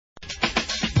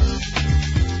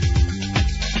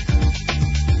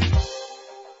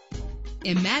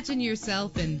Imagine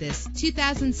yourself in this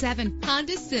 2007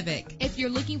 Honda Civic. If you're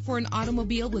looking for an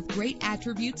automobile with great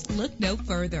attributes, look no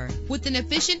further. With an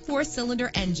efficient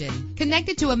 4-cylinder engine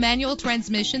connected to a manual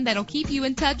transmission that'll keep you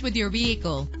in touch with your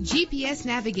vehicle, GPS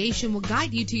navigation will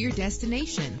guide you to your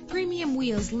destination. Premium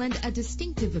wheels lend a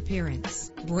distinctive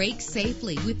appearance. Brake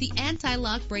safely with the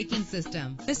anti-lock braking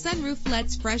system. The sunroof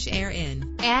lets fresh air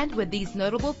in. And with these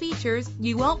notable features,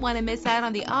 you won't want to miss out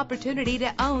on the opportunity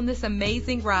to own this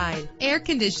amazing ride. Air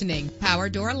conditioning, power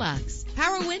door locks,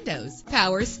 power windows,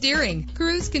 power steering,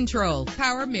 cruise control,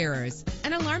 power mirrors,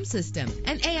 an alarm system,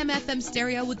 an AM/FM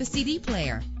stereo with a CD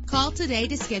player. Call today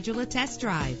to schedule a test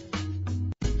drive.